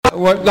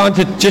I'd like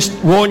to just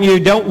warn you,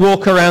 don't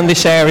walk around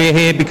this area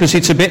here because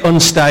it's a bit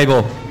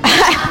unstable.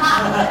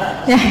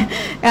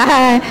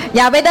 อ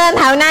ย่าไปเดิน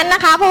แถวนั้นน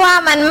ะคะเพราะว่า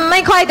มันไ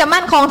ม่ค่อยจะ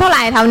มั่นคงเท่าไห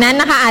ร่แถวนั้น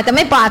นะคะอาจจะไ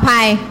ม่ปลอดภั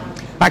ย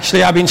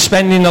Actually, I've been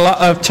spending a lot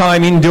of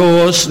time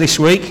indoors this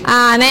week.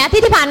 ในอาทิต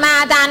ย์ที่ผ่านมา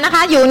อาจารย์นะค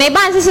ะอยู่ใน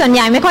บ้านซะส่วนให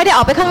ญ่ไม่ค่อยได้อ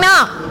อกไปข้างนอ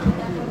ก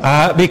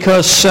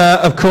Because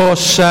of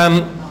course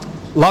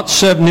lots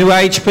of New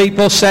Age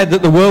people said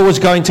that the world was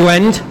going to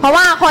end. เพราะ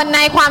ว่าคนใน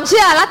ความเ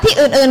ชื่อลัทธิ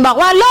อื่นๆบอก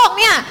ว่าโลก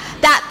เนี่ย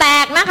จะแต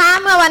กนะคะ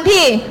เมื่อวัน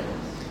ที่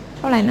เ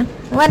ท่าไหร่นะ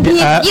วันที่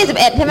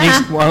21ใช่ไหมคะ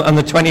On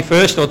the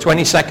 21st or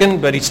 22nd,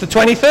 but it's the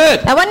 23rd.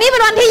 แต่วันนี้เป็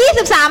นวันที่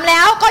23แล้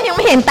วก็ยังไ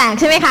ม่เห็นแตก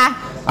ใช่ไหมคะ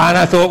And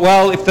I thought,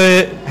 well,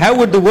 how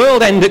would the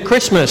world end at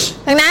Christmas?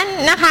 ดังนั้น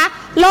นะคะ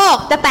โลก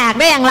จะแตก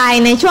ได้อย่างไร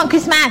ในช่วงค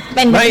ริสต์มาสเ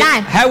ป็นไปได้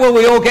How will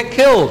we all get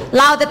killed?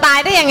 เราจะตาย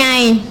ได้ยังไง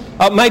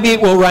Maybe it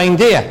will rain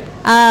deer.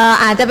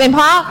 อาจจะเป็นเพ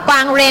ราะกว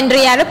างเรนเ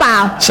ดียร์หรือเปล่า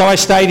So I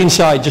stayed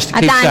inside just to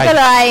keep safe. อาจารย์ก็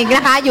เลยน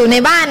ะคะอยู่ใน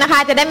บ้านนะคะ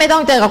จะได้ไม่ต้อ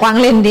งเจอกับกวาง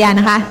เรนเดียร์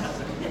นะคะ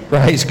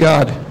Praise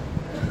God.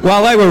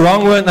 Well, they were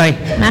wrong, weren't they?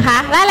 นะคะ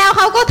แล้วเ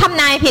ขาก็ท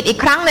ำนายผิดอีก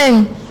ครั้งหนึ่ง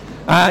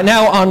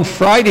Now on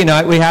Friday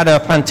night we had a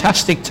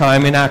fantastic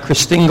time in our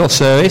Christingle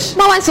service. เ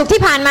มื่อวันศุกร์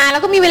ที่ผ่านมาเรา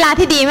ก็มีเวลา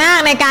ที่ดีมาก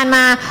ในการม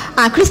า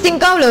คริสติง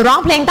เกิลหรือร้อง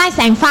เพลงใต้แส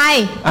งไฟ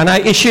And I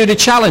issued a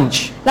challenge.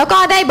 แล้วก็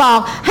ได้บอก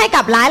ให้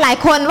กับหลาย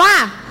ๆคนว่า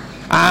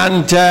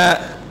And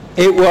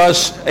it was,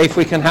 if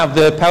we can have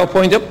the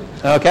PowerPoint up,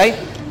 okay.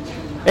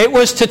 It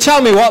was to tell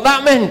me what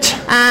that meant.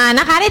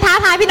 นะคะได้ท้า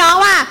ทายพี่น้อง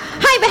ว่า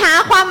ให้ไปหา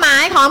ความหมา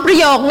ยของประ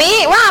โยคนี้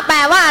ว่าแปล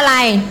ว่าอะไร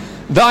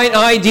Thine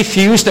eye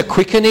diffused a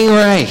quickening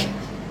ray.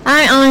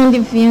 Thine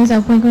diffused a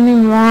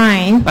quickening ray.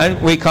 And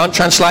we can't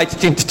translate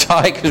it into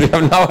Thai because we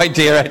have no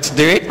idea how to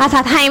do it. ภาษา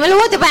ไทยไม่รู้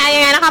ว่าจะแปลยั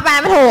งไงนะคะแปล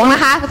ไม่ถูกนะ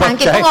คะภาษาอัง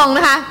กฤษก็งงน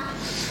ะคะ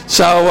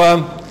So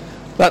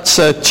that's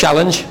a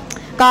challenge.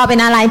 ก็เป็น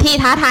อะไรที่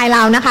ท้าทายเร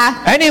านะคะ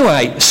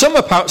Anyway,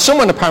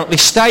 someone apparently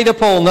stayed up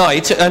all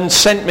night and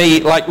sent me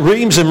like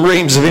reams and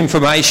reams of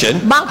information.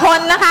 บางคน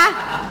นะคะ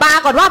ปรา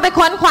กฏว่าไป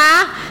ค้นคว้า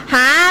ห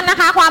านะ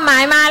คะความหมา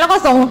ยมาแล้วก็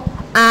ส่ง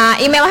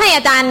อีเมลให้อ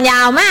าจารย์ย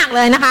าวมากเล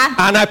ยนะคะ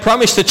And I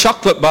promised a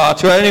chocolate bar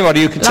to anybody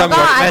who could tell me what it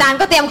meant. แล้วก็อาจารย์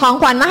ก็เตรียมของ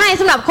ขวัญมาให้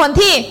สำหรับคน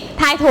ที่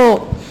ทายถูก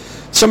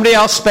Somebody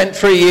else spent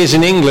 3 years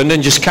in England and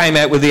just came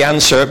out with the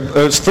answer.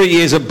 It was 3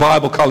 years at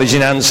Bible college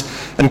in Anns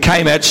and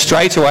came out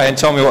straight away and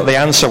told me what the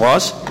answer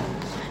was.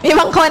 มี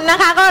บางคนนะ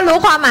คะก็รู้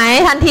ความหมาย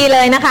ทันทีเล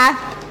ยนะคะ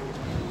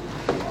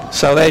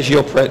So there's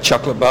your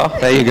chocolate bar.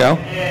 There you go.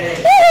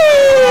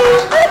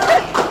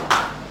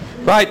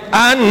 Right,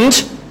 and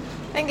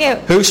Thank you.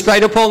 Who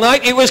stayed up all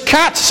night? It was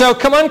Kat. So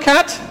come on,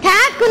 Kat.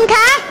 Kat คุณค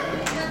ะ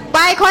ไป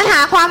ค้นห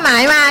าความหมา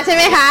ยมาใช่ไ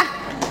หมคะ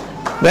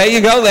There you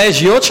go. There's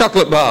your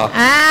chocolate bar.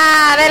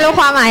 ได้รู้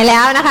ความหมายแล้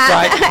วนะคะ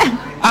Right.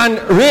 And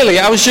really,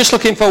 I was just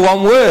looking for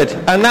one word,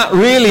 and that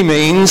really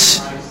means.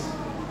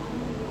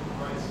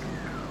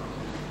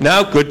 No,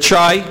 good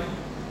try.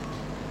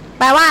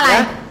 แปลว่าอะไร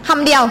ค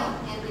ำเดียว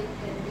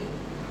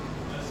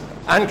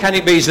And can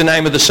it be is the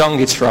name of the song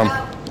it's from?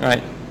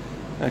 Right.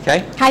 Okay.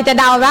 ใครจะ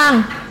เดาบ้าง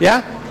Yeah.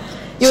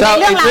 อยู่ So ใน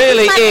เรื่อง it ราว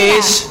really ที่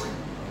is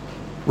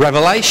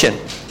revelation.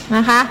 น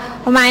ะคะ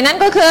ความหมายนั้น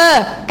ก็คือ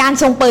การ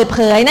ทรงเปิดเผ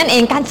ยนั่นเอ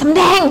งการสำแ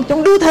ดงจง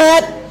ดูเถิ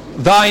ด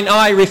Thine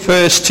eye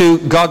refers to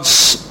God's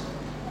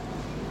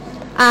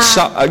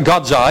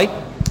eye.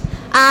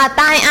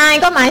 ตายอาย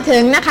ก็หมายถึ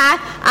งนะคะ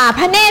พ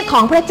ระเนตรข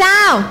องพระเจ้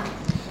า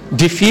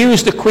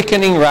Diffused a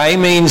quickening ray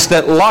means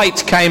that light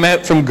came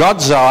out from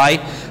God's eye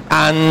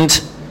and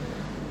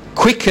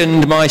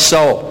quickened my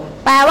soul.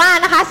 แปลว่า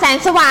นะคะแสง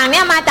สว่างเ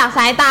นี่ยมาจากส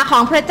ายตาขอ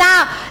งพระเจ้า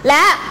แล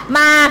ะม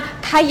า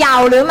เขย่า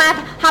หรือมา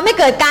ทำให้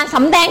เกิดการส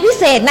ำแดงพิ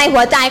เศษใน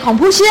หัวใจของ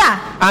ผู้เชื่อ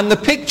And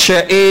the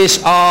picture is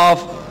of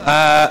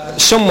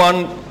someone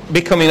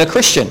becoming a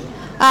Christian.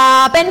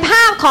 เป็นภ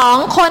าพของ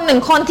คนหนึ่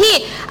งคนที่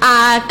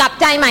กลับ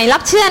ใจใหม่รั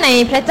บเชื่อใน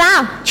พระเจ้า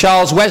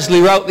Charles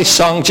Wesley wrote this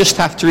song just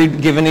after he'd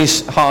given his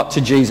heart to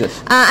Jesus.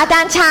 อาจา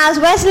รย์ชาร์ล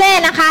ส์เวสเล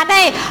ย์นะคะไ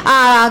ด้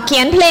เขี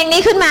ยนเพลง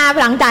นี้ขึ้นมา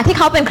หลังจากที่เ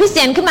ขาเป็นคริสเ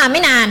ตียนขึ้นมาไ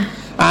ม่นาน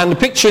And the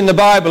picture in the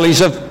Bible is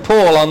of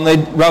Paul on the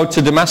road to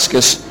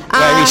Damascus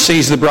where he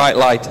sees the bright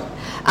light.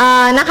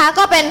 นะคะ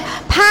ก็เป็น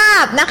ภา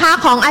พนะคะ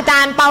ของอาจา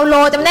รย์เปาโล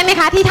จำได้ไหม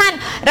คะที่ท่าน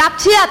รับ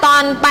เชื่อตอ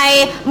นไป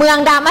เมือง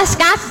ดามัส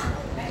กัส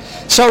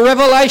So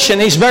revelation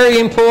is very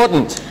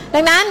important. ดั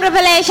งนั้น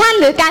revelation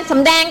หรือการส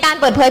ำแดงการ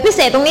เปิดเผยพิเศ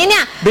ษตรงนี้เนี่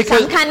ยส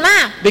ำคัญมา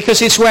ก Because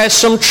it's where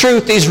some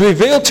truth is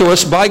revealed to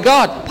us by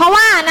God. เพราะ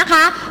ว่านะค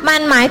ะมัน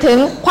หมายถึง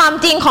ความ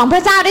จริงของพร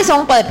ะเจ้าได้ทร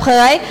งเปิดเผ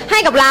ยให้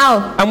กับเรา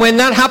And when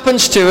that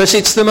happens to us,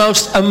 it's the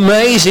most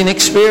amazing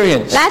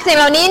experience. และสิ่ง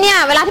เหล่านี้เนี่ย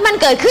เวลาที่มัน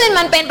เกิดขึ้น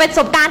มันเป็นประส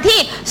บการณ์ที่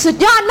สุด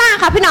ยอดมาก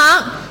ค่ะพี่น้อง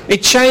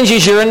It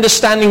changes your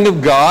understanding of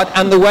God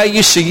and the way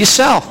you see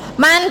yourself.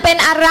 มันเป็น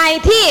อะไร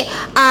ที่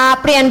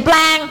เปลี่ยนแปล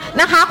ง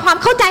นะคะความ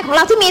เข้าใจของเร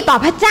าที่มีต่อ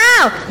พระเจ้า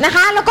นะค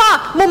ะแล้วก็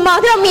มุมมอง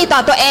ที่เรามีต่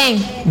อตัวเอง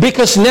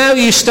Because now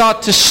you start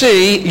to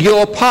see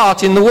your part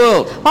in the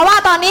world. เพราะว่า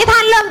ตอนนี้ท่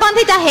านเริ่มต้น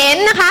ที่จะเห็น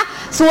นะคะ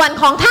ส่วน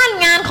ของท่าน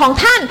งานของ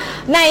ท่าน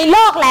ในโล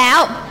กแล้ว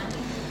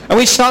And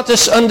we start to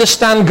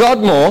understand God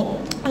more.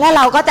 และเ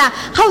ราก็จะ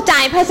เข้าใจ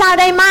พระเจ้า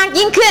ได้มาก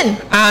ยิ่งขึ้น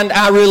And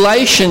our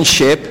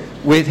relationship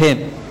with Him.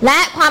 และ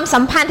ความสั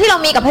มพันธ์ที่เรา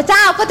มีกับพระเจ้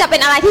าก็จะเป็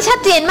นอะไรที่ชัด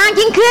เจนมาก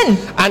ยิ่งขึ้น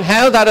and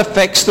how that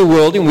affects the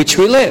world in which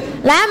we live.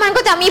 และมัน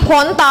ก็จะมีผ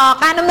ลต่อ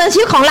การดำเนินชี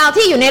วิตของเรา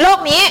ที่อยู่ในโลก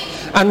นี้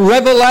And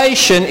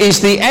revelation is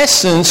the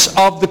essence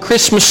of the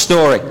Christmas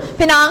story.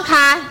 พี่น้องค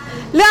ะ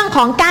เรื่องข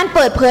องการเ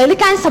ปิดเผยหรือ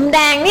การสำแด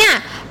งเนี่ย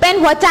เป็น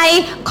หัวใจ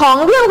ของ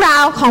เรื่องรา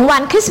วของวั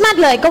นคริสต์มาส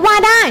เลยก็ว่า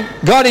ได้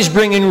God is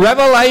bringing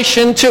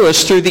revelation to us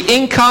through the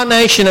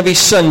incarnation of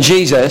His Son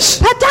Jesus.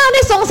 พระเจ้าไ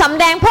ด้ทรงสำ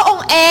แดงพระอง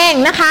ค์เอง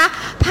นะคะ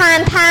ผ่าน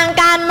ทาง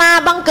การมา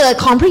บังเกิด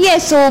ของพระเย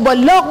ซูบน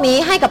โลกนี้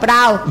ให้กับเร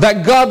า That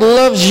God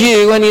loves you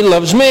and He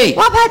loves me.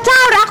 ว่าพระเจ้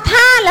ารัก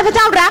ท่านและพระเ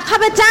จ้ารักข้า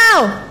พเจ้า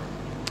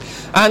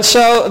And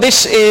so this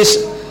is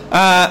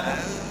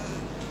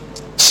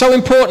so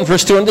important for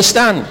us to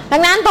understand. ดั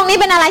งนั้นตรงนี้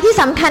เป็นอะไรที่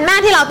สำคัญมาก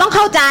ที่เราต้องเ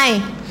ข้าใจ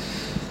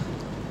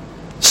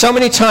So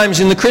many times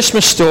in the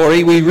Christmas story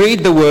we read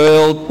the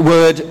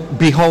word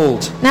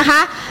behold. นะค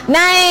ะใ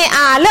น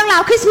เรื่องรา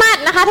วคริสต์มาส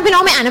นะคะถ้าพี่น้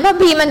องไม่อ่านในพระคัม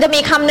ภีร์มันจะมี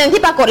คำหนึ่ง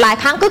ที่ปรากฏหลาย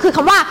ครั้งก็คือค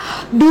ำว่า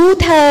ดู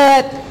เถิ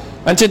ด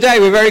And today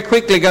we're very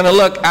quickly going to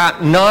look at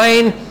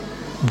 9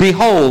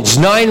 beholds,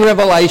 9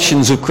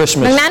 revelations of ดัง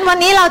Christmas. นั้นวัน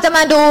นี้เราจะม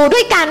าดูด้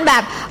วยกันแบ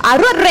บ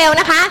รวดเร็ว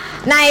นะคะ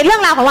ในเรื่อ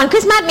งราวของวันค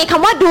ริสต์มาสมีค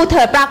ำว่าดูเ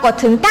ถิดปรากฏ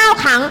ถึง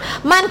9ครั้ง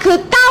มันคือ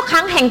9ค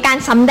รั้งแห่งการ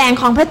สำแดง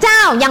ของพระเจ้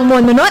าอย่างม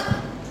วลมนุษย์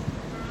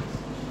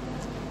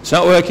It's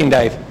not working,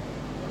 Dave.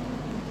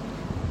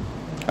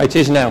 It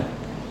is now.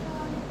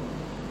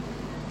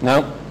 No?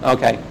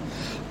 Okay.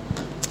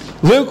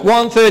 Luke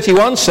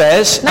 1:31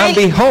 says, And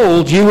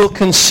behold, you will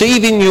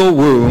conceive in your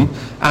womb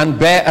and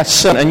bear a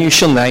son, and you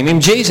shall name him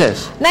Jesus.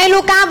 ในลู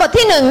กาบท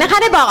ที่1นะคะ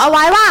ได้บอกเอาไ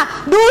ว้ว่า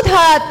ดูเ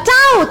ถิดเ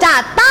จ้าจะ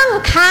ตั้ง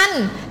ครร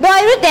ภ์โดย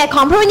ฤทธิ์เดชข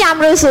องพระวิญญาณ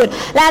บริสุทธิ์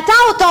และเจ้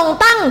าจง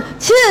ตั้ง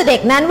ชื่อเด็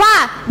กนั้นว่า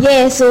เย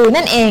ซู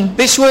นั่นเอง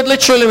This word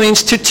literally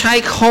means to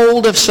take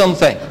hold of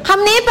something. ค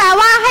ำนี้แปล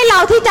ว่าให้เรา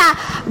ที่จะ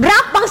รั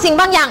บบางสิ่ง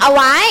บางอย่างเอาไ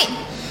ว้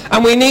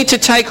And we need to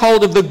take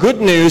hold of the good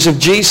news of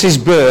Jesus'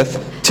 birth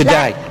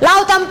today. เรา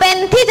จำเป็น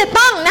ที่จะ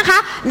ต้องนะคะ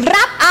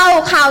รับเอา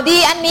ข่าวดี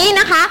อันนี้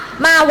นะคะ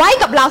มาไว้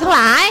กับเราทั้งห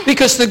ลาย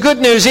Because the good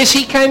news is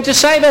He came to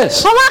save us.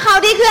 เพราะว่าข่าว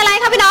ดีคืออะไร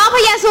คะพี่น้องพ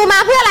ระเยซูมา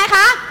เพื่ออะไรค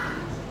ะ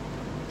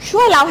ช่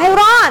วยเราให้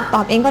รอดต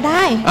อบเองก็ไ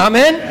ด้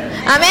Amen?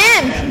 อาเม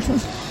น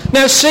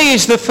Now C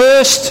is the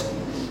first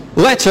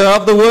letter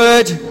of the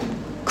word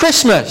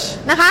Christmas.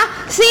 นะคะ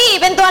C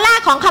เป็นตัวแรก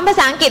ของคำภา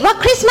ษาอังกฤษว่า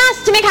คริสต์มาส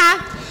ใช่ไหมคะ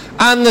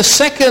And the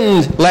second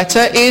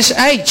letter is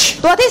H.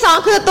 ตัวที่สอง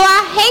คือตัว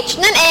H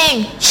นั่นเอง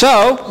So,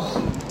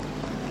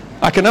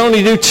 I can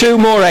only do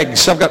 2 more eggs.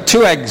 I've got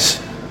 2 eggs.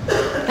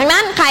 ดัง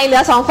นั้นไข่เหลื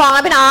อ2ฟองแ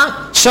ล้วพี่น้อง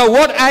So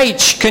what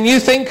H can you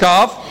think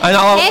of? And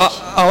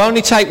I'll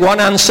only take one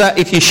answer.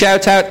 If you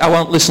shout out, I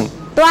won't listen.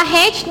 ตัว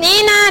H นี้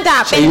น่าจะ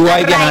เป็นอ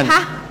ะไรค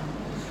ะ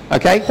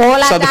Okay?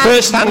 So the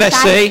first hand let's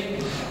see.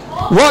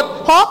 What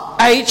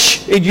H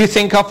did you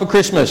think of for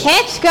Christmas?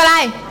 H คืออะไร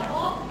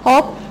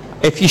Hope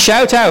If you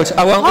shout out,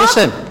 I won't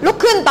listen. ลุก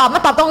ขึ้นตอบมา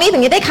ตอบตรงนี้ถึ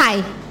งจะได้ไข่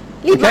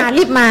รีบมา Okay?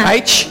 รีบมา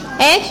H.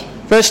 H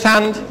First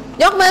hand.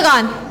 ยกมือก่อ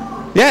น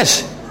Yes.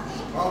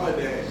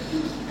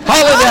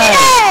 Holiday.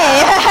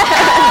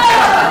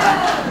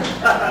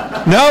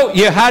 No,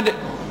 you had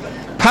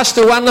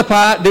Pastor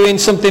Wanlapa doing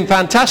something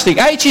fantastic.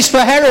 H is for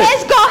Herod.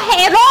 H ก็เฮ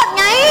โรด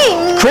ไง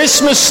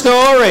Christmas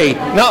story.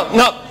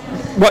 Not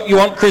what you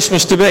want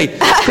Christmas to be.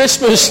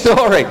 Christmas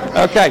story.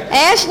 Okay.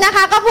 H นะค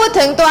ะก็พูด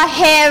ถึงตัวเ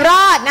ฮโร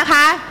ดนะค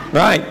ะ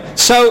Right.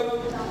 So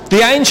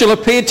the angel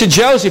appeared to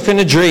Joseph in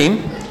a dream.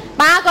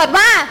 ปรากฏ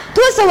ว่า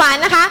ทูตสวรร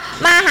ค์นะคะ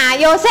มาหา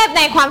โยเซฟใ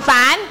นความ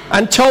ฝัน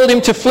And told him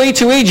to flee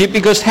to Egypt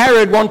because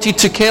Herod wanted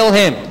to kill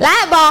him. และ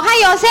บอกให้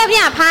โยเซฟเ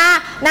นี่ยพา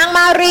นางม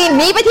ารีห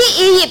นีไปที่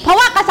อียิปต์เพราะ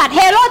ว่ากษัตริย์เ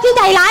ฮโรดที่ใ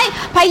จร้าย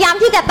พยายาม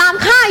ที่จะตาม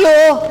ฆ่าอ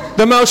ยู่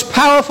The most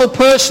powerful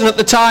person at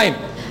the time.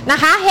 นะ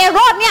คะเฮโร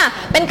ดเนี่ย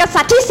เป็นกษั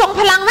ตริย์ที่ทรง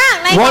พลังมาก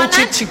ในตอนนั้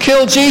น Wanted to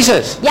kill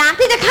Jesus. อยาก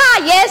ที่จะฆ่า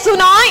เยซู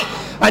น้อย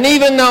And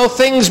even though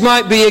things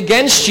might be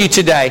against you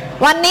today,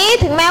 วันนี้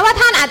ถึงแม้ว่า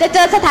ท่านอาจจะเจ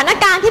อสถาน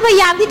การณ์ที่พย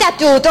ายามที่จะ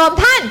จู่โจม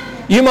ท่าน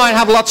you might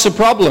have lots of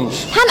problems.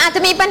 ท่านอาจจ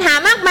ะมีปัญหา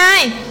มากมา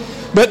ย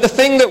But the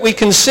thing that we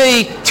can see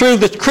through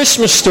the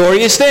Christmas story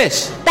is this.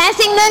 แต่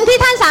สิ่งหนึ่งที่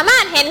ท่านสามา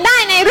รถเห็นได้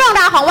ในเรื่อง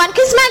ราวของวันค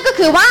ริสต์มาสก็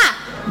คือว่า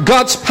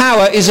God's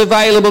power is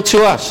available to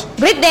us.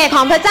 ฤทธิ์เดชข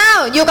องพระเจ้า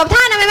อยู่กับ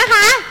ท่านไหมค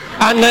ะ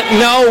And that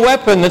no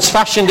weapon that's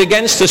fashioned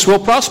against us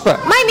will prosper.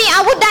 ไม่มีอ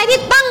าวุธใดที่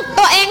ตั้ง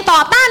ตัวเองต่อ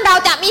ต้านเรา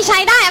จะมีชั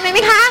ยได้ไห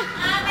มคะ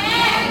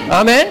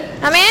Amen?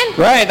 อาเมน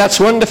Right, that's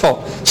wonderful.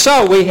 So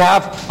we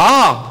have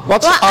R.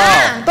 What's ตัว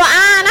R? ตัว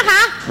R นะค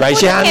ะ Raise พู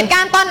ด your ถึง hand. เหตุก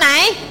ารณ์ตอนไหน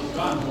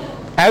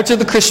Out of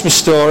the Christmas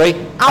story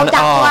เอา and จา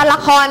กตัว R. ละ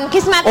ครค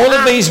ริสต์มาส All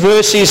of these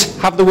verses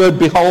have the word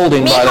behold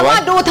in, มี by the คำว่า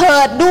way. ดูเถิ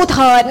ดดูเ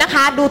ถิดนะค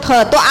ะดูเถิ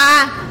ดตัว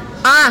R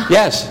R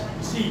Yes.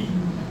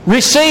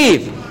 Receive.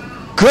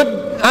 Good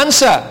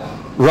answer.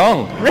 Wrong.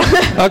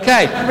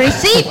 Okay.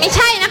 receive ไม่ใ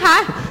ช่นะคะ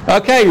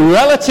Okay,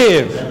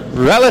 relative.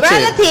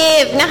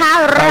 relative นะคะ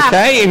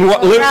Okay, in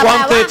Luke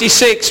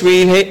 1:36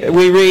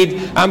 we read,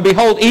 and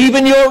behold,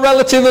 even your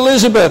relative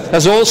Elizabeth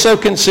has also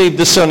conceived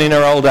a son in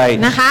her old age.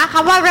 นะคะค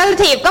ำว่า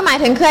relative ก็หมาย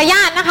ถึงเครือญ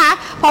าตินะคะ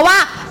เพราะว่า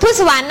ทูต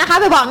สวรรค์นะคะ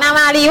ไปบอกนาง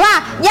มารีว่า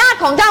ญาติ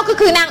ของเจ้าก็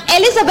คือนางเอ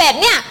ลิซาเบธ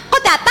เนี่ยก็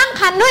จะ จะตั้ง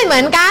ครรภ์ด้วยเหมื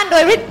อนกันโด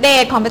ยฤทธิ์เด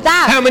ชของพระเจ้า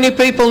How many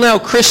people know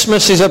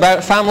Christmas is about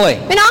family?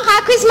 พี่น้องคะ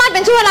คริสต์มาสเ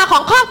ป็นช่วงเวลาขอ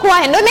งครอบครัว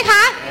เห็นด้วยไหมค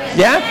ะ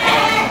Yeah?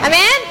 อาเม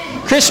น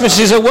Christmas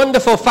is a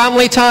wonderful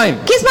family time.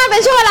 คริสต์มาสเป็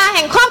นช่วงเวลาแ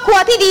ห่งครอบครัว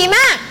ที่ดีม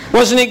าก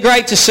Wasn't it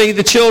great to see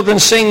the children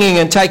singing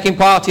and taking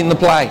part in the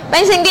play? เป็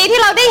นสิ่งดีที่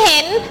เราได้เห็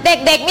นเ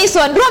ด็กๆมี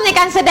ส่วนร่วมใน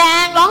การแสด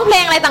งร้องเพล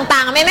งอะไรต่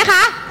างๆไหมค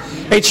ะ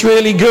It's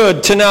really good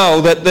to know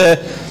that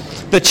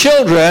the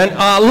children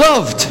are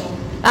loved.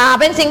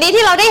 เป็นสิ่งดี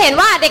ที่เราได้เห็น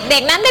ว่าเด็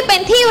กๆนั้นได้เป็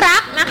นที่รั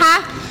กนะคะ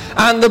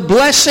And the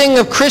blessing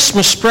of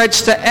Christmas spreads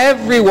to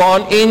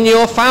everyone in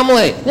your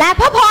family. และ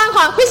พระพรข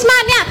องคริสต์มา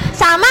สเนี่ย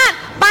สามารถ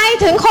ไป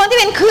ถึงคนที่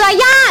เป็นเครือ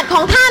ญาติข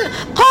องท่าน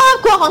ครอบ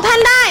ครัวของท่าน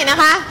ได้นะ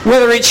คะ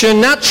Whether it's your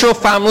natural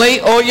family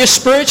or your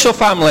spiritual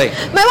family.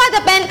 ไม่ว่าจ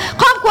ะเป็น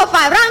ครอบครัว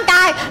ฝ่ายร่างก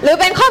ายหรือ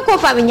เป็นครอบครัว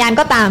ฝ่ายวิญญาณ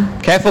ก็ตาม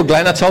Careful,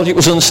 Glenn. I told you it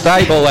was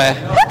unstable there.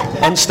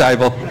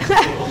 Unstable.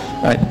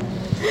 Right.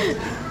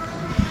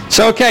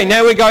 So, okay,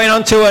 now we're going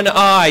on to an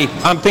I.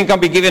 I think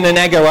I'll be giving an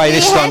egg away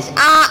this time.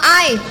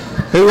 EHRI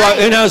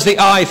Who knows the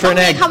I for an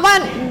มี egg? คำว่า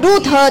ดู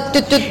เถิด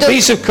จุด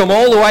These have come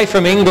all the way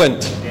from England.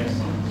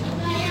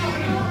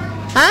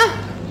 ฮะ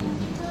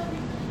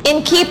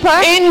Innkeeper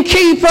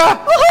Innkeeper!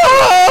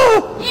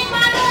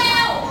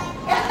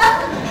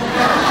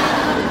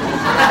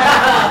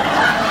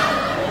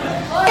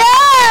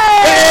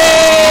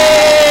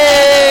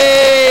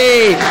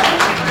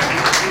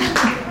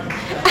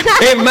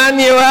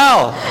 Emmanuel.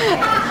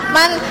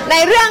 มันใน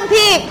เรื่อง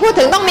ที่พูด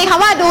ถึงต้องมีค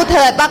ำว่าดูเ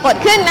ถิดปรากฏ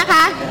ขึ้นนะค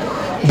ะ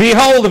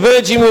Behold, the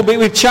virgin will be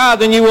with child,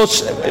 and you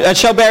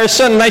shall bear a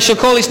son, and they shall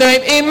call his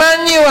name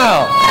Emmanuel.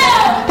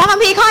 พระคัม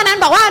ภีร์ข้อนั้น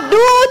บอกว่า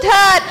ดูเ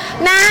ถิด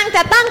นางจ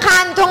ะตั้งคร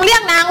รภ์จงเรีย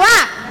กนางว่า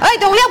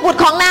จงเรียกบุตร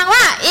ของนาง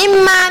ว่าอิม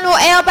มานู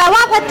เอลแปล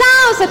ว่าพระเจ้า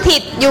สถิ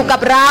ตอยู่กับ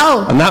เรา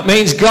And that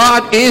means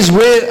God is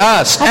with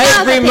us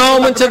every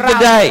moment of the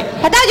day.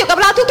 พระเจ้าอยู่กับ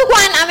เราทุกๆ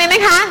วันอาเมนไหม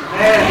คะ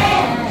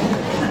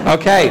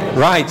Okay,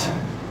 right.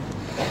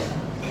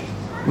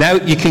 Now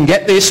you can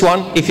get this one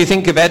if you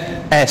think of it.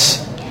 S.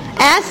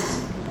 S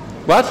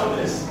What?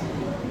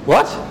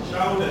 What?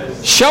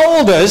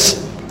 Shoulders.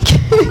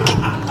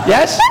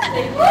 Yes?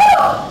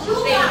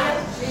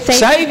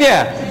 Savior.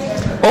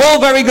 All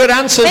very good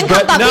answers, เป็น but ค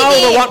ำตอบที่ no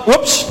ดี the one.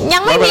 Whoops. ยั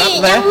งไม่ What มี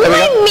about that ยัง there? There ไ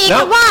ม่ we มี go.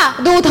 คำว่า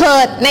ดูเถิ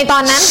ดในตอ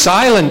นนั้น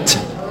Silent.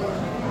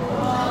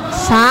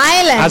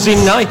 silent As in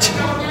night.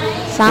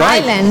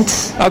 silent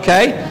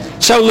Okay.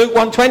 So Luke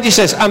 1:20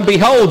 says, and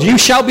behold, you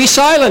shall be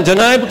silent and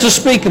unable to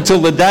speak until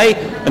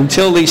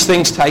these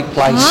things take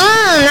place.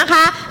 นะค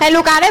ะใน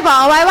ลูกาได้บอก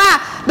เอาไว้ว่า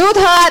ดู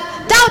เถิด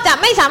เจ้าจะ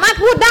ไม่สามารถ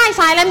พูดได้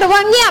silent แปลว่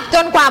าเงียบจ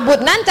นกว่าบุต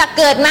รนั้นจะ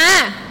เกิดมา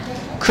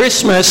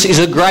Christmas is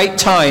a great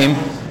time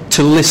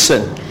to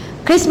listen.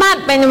 คริสต์มาส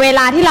เป็นเวล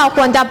าที่เราค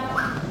วรจะ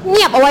เ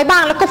งียบเอาไว้บ้า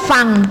งแล้วก็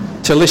ฟัง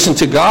To listen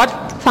to God,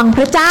 ฟังพ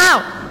ระเจ้า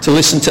to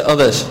listen to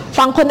others.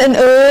 ฟังคน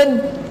อื่น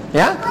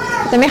Yeah?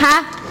 ๆใช่ไหมคะ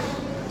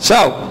So,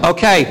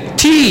 okay,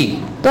 T.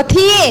 ตัว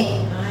ที่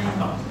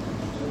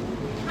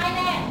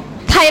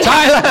ไทยแลนด์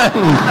Thailand.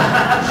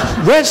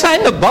 Where's that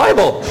in the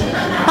Bible?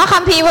 เพราะคั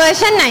มภีร์เวอร์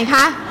ชันไหนค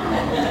ะ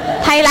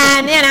ไทยแลน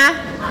ด์เนี่ยนะ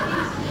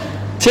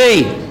T.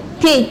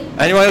 ที่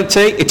Anyone have T?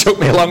 It took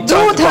me a long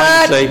ดู time to เถิ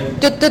ด find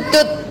จุดเถิ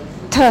ด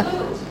T.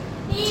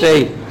 T.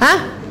 ฮะ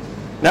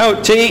No,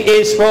 T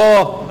is for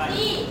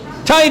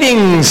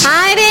tidings.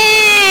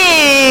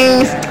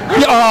 tidings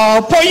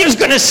Oh, boy, you was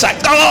going to say.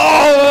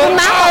 คุณ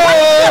มาบอกว่า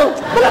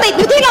มันติดอ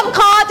ยู่ที่ลำค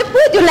อจะ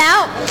พูดอยู่แล้ว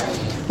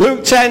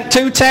Luke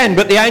 2:10.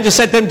 But the angel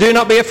said to them, do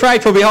not be afraid,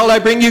 for behold, I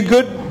bring you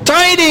good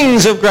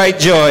tidings of great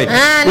joy,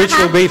 which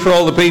will be for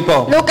all the people.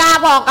 ลูกา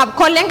บอกกับ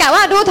คนเลี้ยงไก่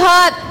ว่าดูเถิ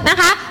ดนะ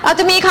คะเรา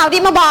จะมีข่าวดี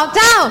มาบอกเ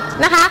จ้า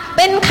นะคะเ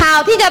ป็นข่าว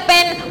ที่จะเป็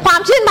นความ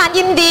ชื่นบาน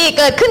ยินดี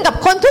เกิดขึ้นกับ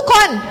คนทุกค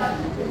น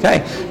Okay.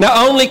 Not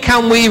only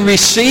can we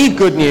receive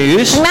good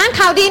news, ดังนั้น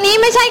ข่าวดีนี้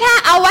ไม่ใช่แค่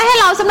เอาไว้ให้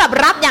เราสำหรับ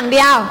รับอย่างเ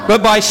ดียว but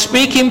by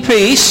speaking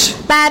peace,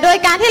 แต่โดย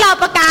การที่เรา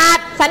ประกาศ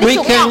สันติ we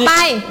สุขนี้ออกไป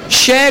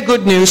can share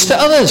good news to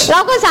others. เร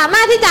าก็สาม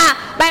ารถที่จะ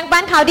แบ่งปั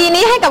นข่าวดี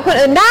นี้ให้กับคน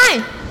อื่นได้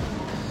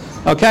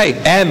Okay.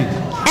 M.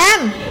 M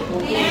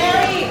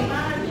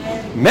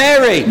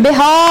Mary.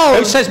 behold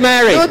Who says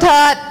Mary? ดูเ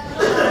ถิด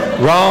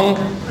Wrong.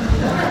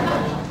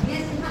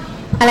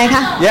 อะไรค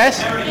ะ Yes?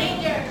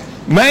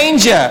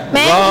 Manger.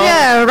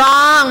 manger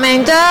wrong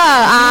manger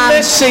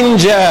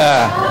Messenger.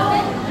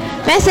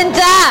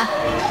 messenger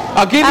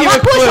I'll give you a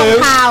ผู้ส่ง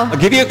clue. ข่าว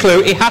I'll give you a clue.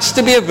 It has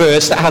to be a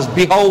verse that has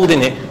behold in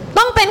it.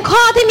 ต้องเป็นข้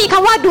อที่มีค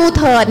ำว่าดู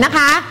เถิดนะค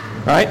ะ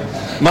Right?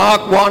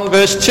 Mark 1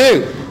 verse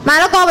 2. มา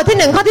ระโกบทที่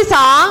1ข้อที่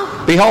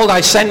2 Behold,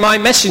 I send my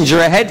messenger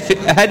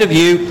ahead of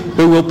you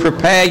who will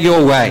prepare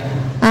your way.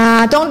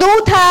 จงดู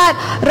เถิด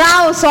เรา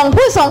ส่ง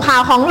ผู้ส่งข่า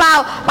วของเรา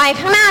ไป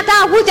ข้างหน้าเจ้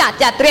าผู้จะ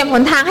จัดเตรียมห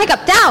นทางให้กับ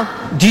เจ้า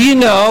Do you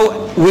know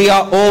we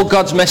are all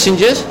God's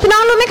messengers? พี่น้อ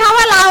งรู้ไหมคะ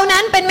ว่าเรา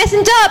นั้นเป็น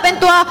messenger เป็น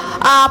ตัว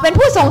เป็น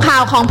ผู้ส่งข่า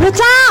วของพระ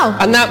เจ้า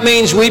And that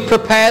means we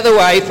prepare the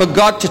way for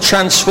God to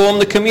transform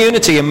the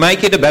community and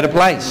make it a better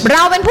place. เร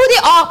าเป็นผู้ที่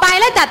ออกไป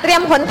และจัดเตรีย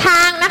มหนท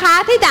างนะคะ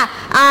ที่จะ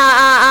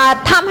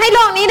ทำให้โล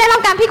กนี้ได้รั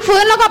บการพลิก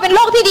ฟื้นแล้วก็เป็นโล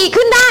กที่ดี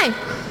ขึ้นได้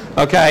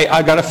Okay,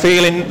 I've got a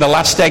feeling the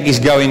last egg is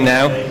going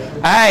now.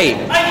 Hey,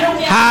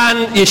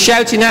 Han, you're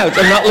shouting out.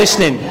 I'm not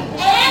listening.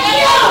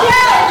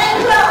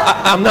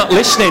 I'm not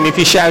listening if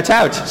you shout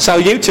out. So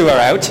you two are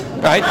out,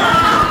 right?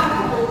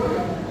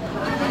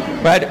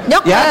 Right? ย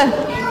กมือ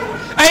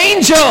Yeah.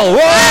 Angel.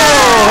 Whoa!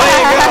 There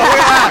you go. Look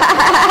at that.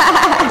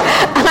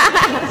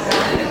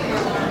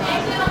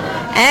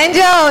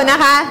 Angel นะ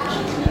คะ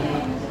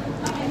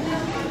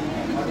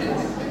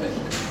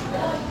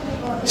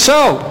So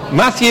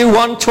Matthew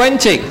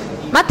 1:20.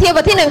 มัทธิวบ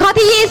ทที่1ข้อ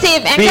ที่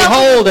20 Angel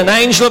Behold, an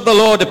angel of the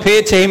Lord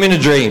appeared to him in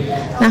a dream.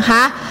 นะค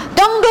ะ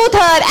จงดูเ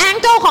ถิด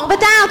Angel ของพระ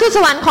เจ้าทูตส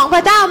วรรค์ของพร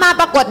ะเจ้ามา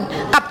ปรากฏ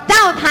กับเจ้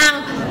าทาง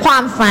ควา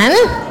มฝัน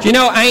Do you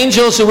know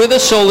angels are with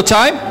us all the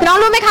time? พี่น้อง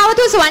รู้ไหมคะว่า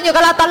ทูตสวรรค์อยู่กั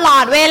บเราตลอ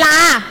ดเวลา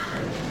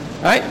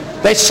Right?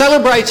 They're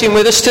celebrating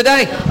with us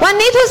today. วัน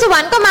นี้ทูตสวร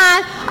รค์ก็มา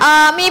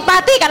มีปา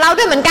ร์ตี้กับเรา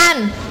ด้วยเหมือนกัน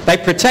They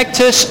protect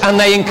us and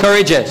they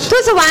encourage us. ทู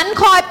ตสวรรค์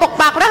คอยปก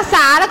ปักรักษ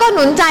าแล้วก็ห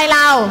นุนใจเร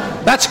า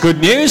That's good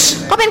news.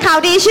 ก็เป็นข่าว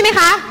ดีใช่ไหม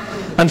คะ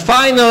And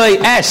finally,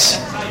 S.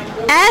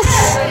 S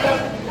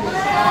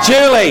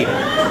Julie.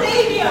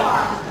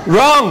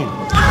 Wrong.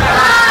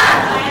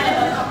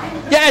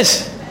 Yes.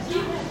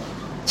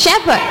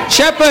 Shepherd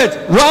Shepherd.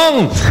 Wrong.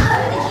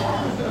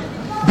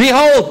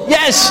 Behold.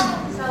 Yes.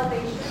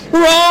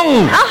 Wrong.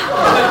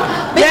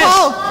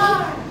 Behold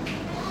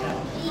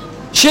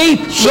Sheep.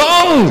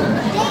 Wrong.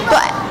 ตั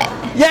ว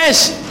Yes.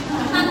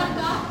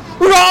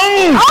 Wrong.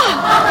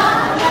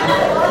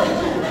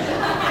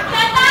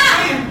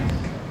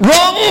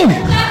 Wrong.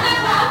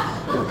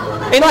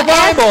 In the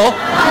Bible.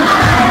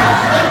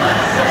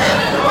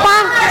 ว่า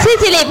ชื่อ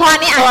สิริพร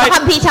นี่อ่านพระคั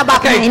มภีร์ฉบับ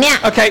ไหนเนี่ย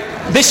Okay.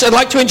 This I'd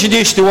like to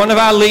introduce to one of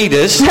our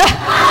leaders.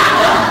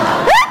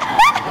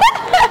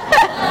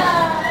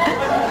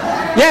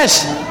 Yes.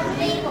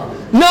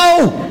 No.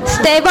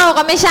 Stable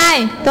ก็ไม่ใช่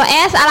ตัว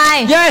S อะไร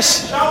Yes.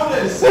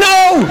 No.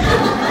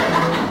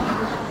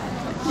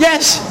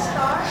 Yes.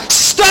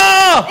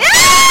 Star.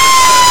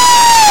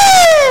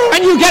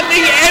 And you get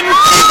the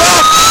empty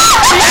box.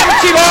 The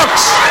empty box.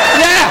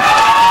 Yeah.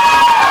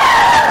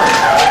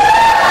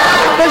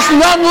 There's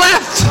none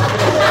left.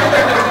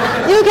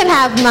 You can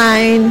have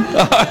mine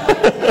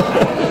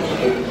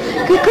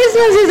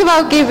Christmas is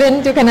about giving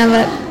you can have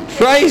it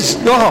Praise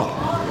God.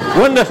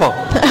 Wonderful.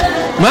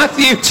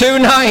 Matthew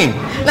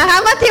 2:9. นะคะ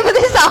มัทธิวบท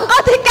ที่2ข้อ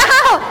ที่9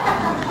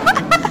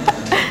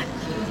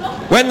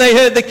 When they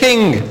heard the king,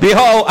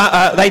 behold,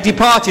 they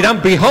departed, and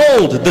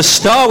behold, the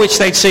star which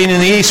they'd seen in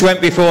the east went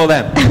before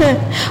them.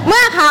 เ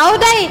มื่อเขา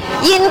ได้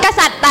ยินก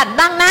ษัตริย์ตรัส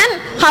ดังนั้น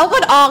เขาก็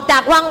ออกจา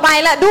กวังไป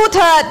และดูเ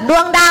ถิดด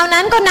วงดาว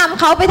นั้นก็นำ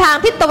เขาไปทาง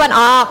ทิศตะวัน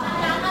ออก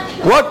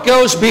What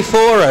goes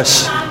before us?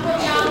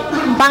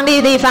 ฟัง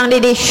ดีๆฟัง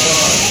ดี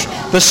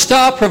The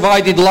star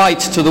provided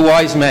light to the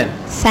wise men.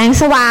 ๆแสง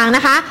สว่างน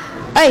ะคะ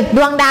ด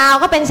วงดาว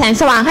ก็เป็นแสง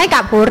สว่างให้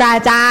กับโหรา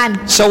จารย์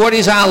So what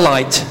is our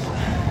light?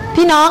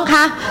 พี่น้องค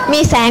ะ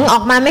มีแสงอ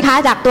อกมาไหมคะ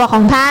จากตัวข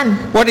องท่าน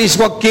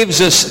What gives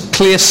us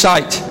clear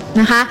sight?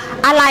 นะคะ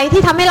อะไร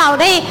ที่ทำให้เรา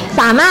ได้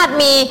สามารถ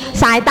มี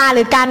สายตาห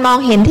รือการมอง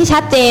เห็นที่ชั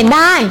ดเจนไ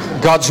ด้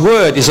God's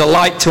word is a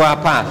light to our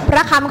path. พร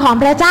ะคำของ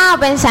พระเจ้า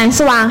เป็นแสง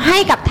สว่างให้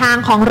กับทาง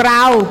ของเร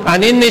า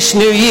And in this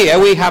new year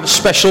we have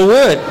special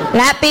word. แ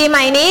ละปีให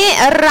ม่นี้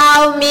เรา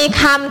มี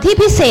คำที่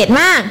พิเศษ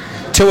มาก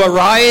To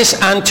arise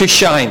and to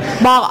shine.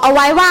 บอกเอาไ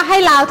ว้ว่าให้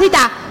เราที่จ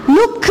ะ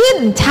ลุกขึ้น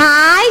ฉ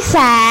ายแส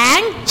ง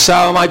So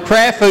my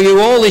prayer for you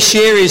all this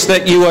year is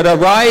that you would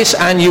arise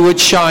and you would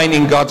shine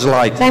in God's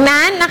light. ดัง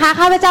นั้นนะคะ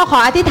ข้าพเจ้าขอ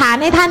อธิษฐาน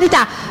ให้ท่านที่จ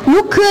ะ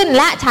ลุกขึ้น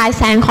และฉาย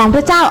แสงของพ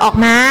ระเจ้าออก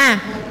มา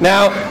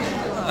Now,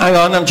 hang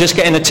on, I'm just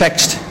getting a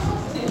text.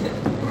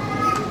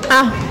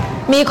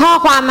 มีข้อ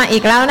ความมาอี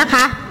กแล้วนะค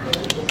ะ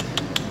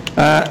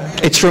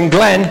It's from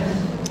Glenn,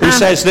 who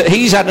says that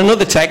he's had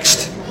another text.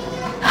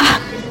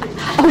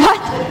 What?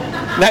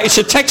 Now, it's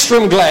a text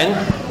from Glenn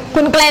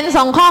คุณเกลน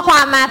ส่งข้อคว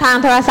ามมาทาง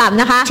โทรศัพท์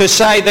นะคะ to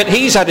say that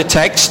he's had a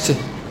text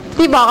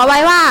ที่บอกเอาไว้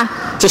ว่า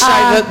to say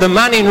that the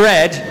man in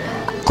red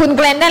คุณเ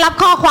กลนได้รับ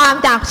ข้อความ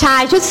จากชา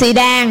ยชุดสี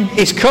แดง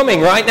is coming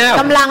right now.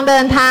 กำลังเดิ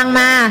นทาง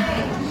มา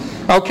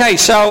Okay,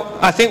 so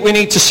I think we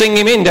need to sing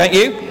him in, don't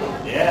you?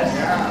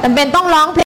 จำเป็นต้องร้องเพลง